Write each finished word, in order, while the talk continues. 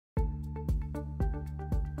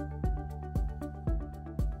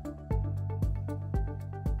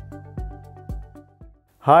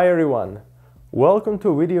Hi everyone! Welcome to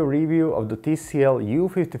a video review of the TCL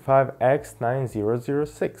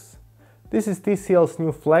U55X9006. This is TCL's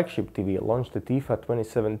new flagship TV launched at IFA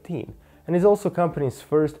 2017 and is also company's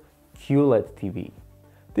first QLED TV.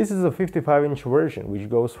 This is a 55-inch version which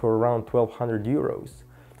goes for around 1200 euros,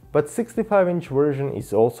 but 65-inch version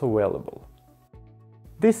is also available.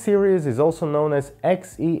 This series is also known as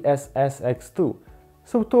XESS X2,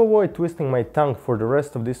 so to avoid twisting my tongue for the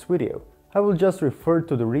rest of this video, I will just refer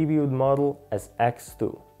to the reviewed model as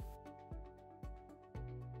X2.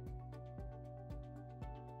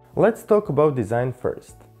 Let's talk about design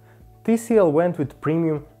first. TCL went with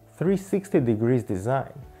premium 360 degrees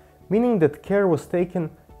design, meaning that care was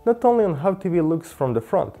taken not only on how TV looks from the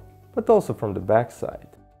front, but also from the back side.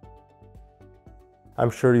 I'm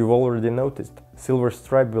sure you've already noticed silver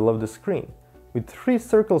stripe below the screen, with 3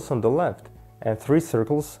 circles on the left and 3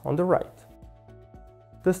 circles on the right.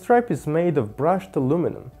 The stripe is made of brushed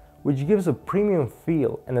aluminum, which gives a premium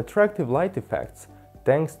feel and attractive light effects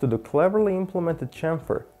thanks to the cleverly implemented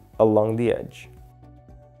chamfer along the edge.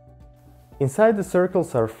 Inside the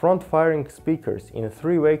circles are front-firing speakers in a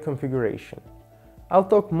 3-way configuration. I'll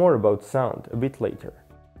talk more about sound a bit later.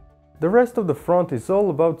 The rest of the front is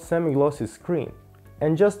all about semi-glossy screen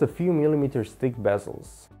and just a few millimeters thick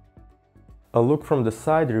bezels. A look from the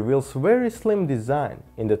side reveals very slim design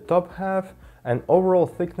in the top half and overall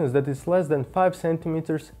thickness that is less than 5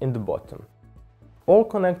 cm in the bottom. All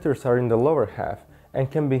connectors are in the lower half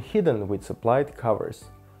and can be hidden with supplied covers,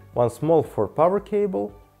 one small for power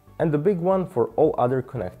cable and the big one for all other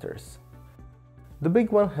connectors. The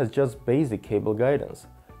big one has just basic cable guidance,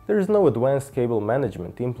 there is no advanced cable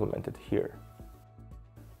management implemented here.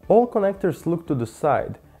 All connectors look to the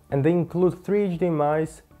side and they include 3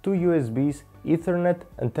 HDMIs, 2 USBs, Ethernet,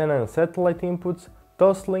 antenna and satellite inputs,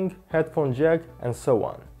 toslink, headphone jack, and so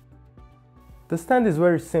on. The stand is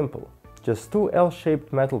very simple, just 2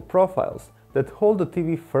 L-shaped metal profiles that hold the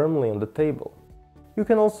TV firmly on the table. You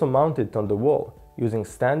can also mount it on the wall using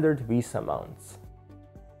standard VESA mounts.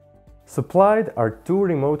 Supplied are 2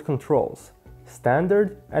 remote controls,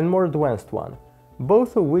 standard and more advanced one,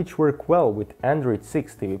 both of which work well with Android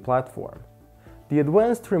 6 TV platform. The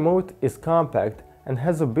advanced remote is compact and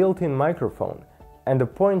has a built-in microphone and a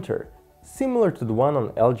pointer similar to the one on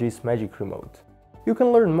LG's Magic Remote. You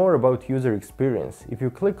can learn more about user experience if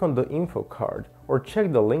you click on the info card or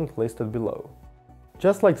check the link listed below.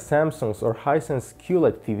 Just like Samsung's or Hisense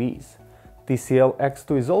QLED TVs, TCL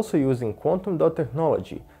X2 is also using quantum dot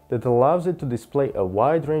technology that allows it to display a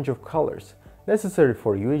wide range of colors necessary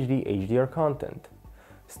for UHD HDR content.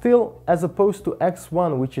 Still, as opposed to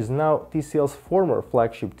X1, which is now TCL's former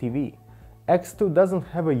flagship TV, X2 doesn't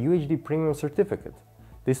have a UHD premium certificate,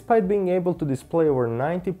 despite being able to display over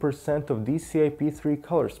 90% of DCI-P3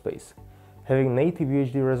 color space, having native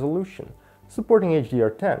UHD resolution, supporting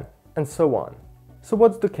HDR10, and so on. So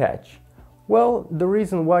what's the catch? Well, the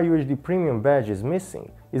reason why UHD Premium badge is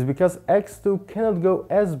missing is because X2 cannot go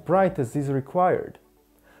as bright as is required.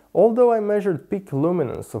 Although I measured peak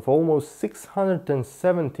luminance of almost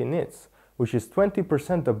 670 nits, which is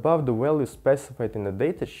 20% above the value specified in the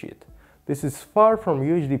datasheet, this is far from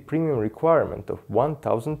UHD Premium requirement of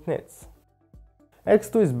 1000 nits.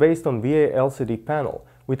 X2 is based on VA LCD panel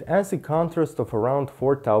with ANSI contrast of around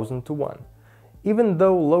 4000 to 1. Even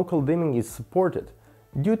though local dimming is supported,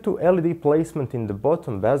 due to LED placement in the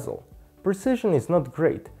bottom bezel, precision is not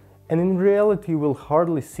great and in reality you will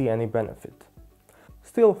hardly see any benefit.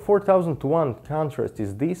 Still, 4000 to 1 contrast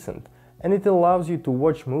is decent and it allows you to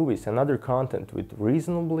watch movies and other content with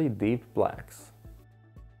reasonably deep blacks.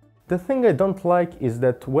 The thing I don't like is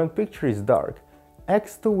that when picture is dark,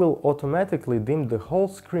 X2 will automatically dim the whole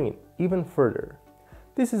screen even further.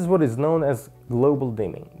 This is what is known as global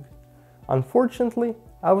dimming. Unfortunately,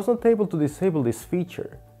 I was not able to disable this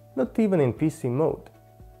feature, not even in PC mode,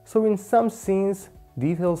 so in some scenes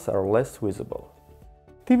details are less visible.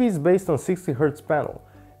 TV is based on 60Hz panel,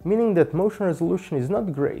 meaning that motion resolution is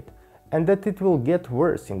not great and that it will get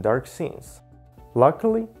worse in dark scenes.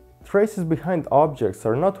 Luckily, traces behind objects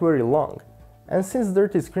are not very long, and since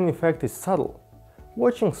dirty screen effect is subtle,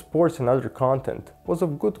 watching sports and other content was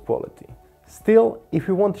of good quality. Still, if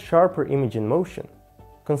you want sharper image in motion,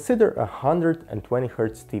 consider a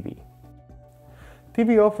 120Hz TV.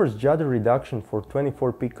 TV offers judder reduction for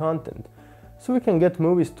 24p content, so we can get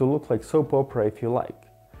movies to look like soap opera if you like.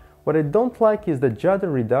 What I don't like is that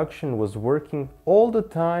judder reduction was working all the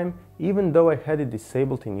time even though I had it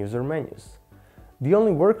disabled in user menus. The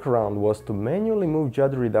only workaround was to manually move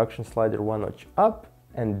judder reduction slider one notch up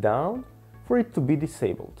and down for it to be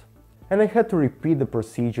disabled. And I had to repeat the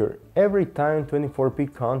procedure every time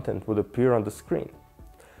 24p content would appear on the screen.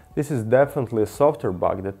 This is definitely a software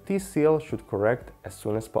bug that TCL should correct as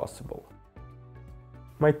soon as possible.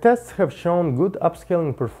 My tests have shown good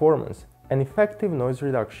upscaling performance and effective noise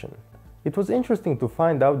reduction. It was interesting to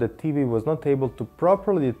find out that TV was not able to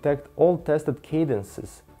properly detect all tested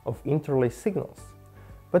cadences of interlaced signals.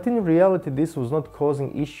 But in reality, this was not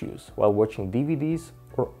causing issues while watching DVDs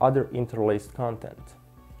or other interlaced content.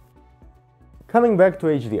 Coming back to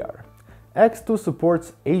HDR, X2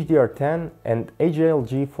 supports HDR10 and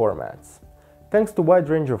HLG formats. Thanks to wide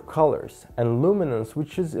range of colors and luminance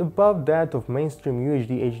which is above that of mainstream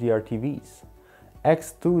UHD HDR TVs,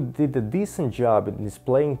 X2 did a decent job in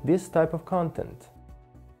displaying this type of content.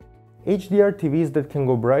 HDR TVs that can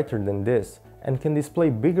go brighter than this and can display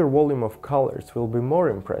bigger volume of colors will be more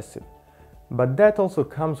impressive, but that also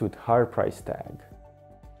comes with higher price tag.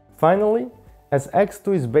 Finally, as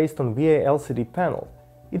X2 is based on VA LCD panel,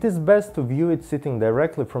 it is best to view it sitting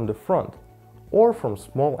directly from the front or from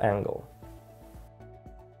small angle.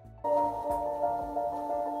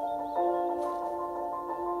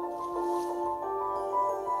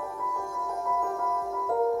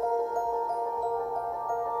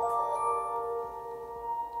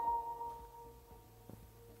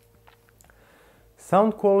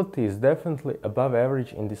 Sound quality is definitely above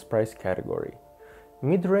average in this price category.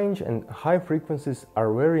 Mid-range and high frequencies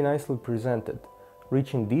are very nicely presented,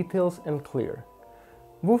 reaching details and clear.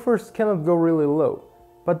 Woofers cannot go really low,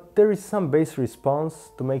 but there is some bass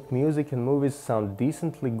response to make music and movies sound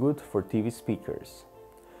decently good for TV speakers.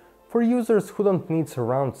 For users who don't need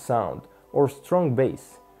surround sound or strong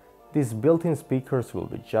bass, these built-in speakers will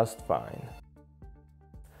be just fine.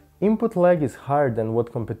 Input lag is higher than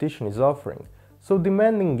what competition is offering, so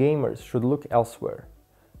demanding gamers should look elsewhere.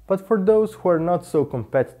 But for those who are not so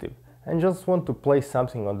competitive and just want to play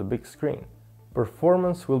something on the big screen,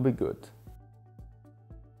 performance will be good.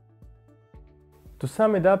 To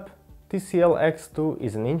sum it up, TCL X2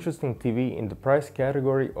 is an interesting TV in the price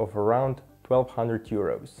category of around 1200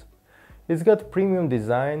 euros. It's got premium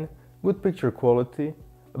design, good picture quality,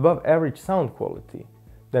 above average sound quality,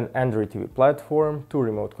 then Android TV platform, 2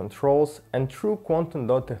 remote controls, and true quantum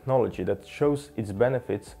dot technology that shows its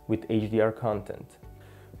benefits with HDR content.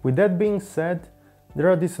 With that being said, there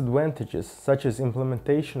are disadvantages such as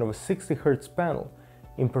implementation of a 60 Hz panel,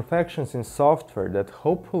 imperfections in software that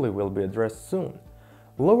hopefully will be addressed soon,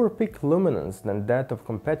 lower peak luminance than that of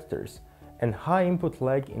competitors, and high input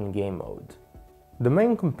lag in game mode. The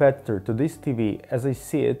main competitor to this TV, as I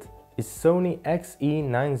see it, is Sony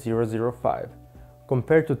XE9005.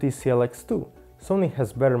 Compared to TCL X2, Sony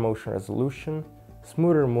has better motion resolution,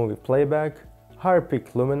 smoother movie playback, higher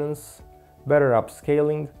peak luminance, better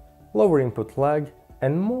upscaling, lower input lag,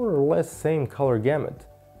 and more or less same color gamut,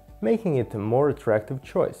 making it a more attractive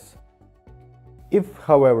choice. If,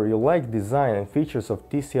 however, you like design and features of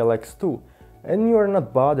TCL X2 and you are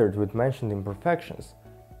not bothered with mentioned imperfections,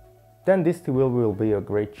 then this TV will be a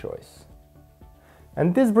great choice.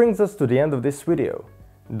 And this brings us to the end of this video.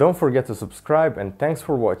 Don't forget to subscribe and thanks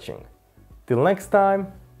for watching. Till next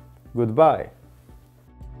time, goodbye!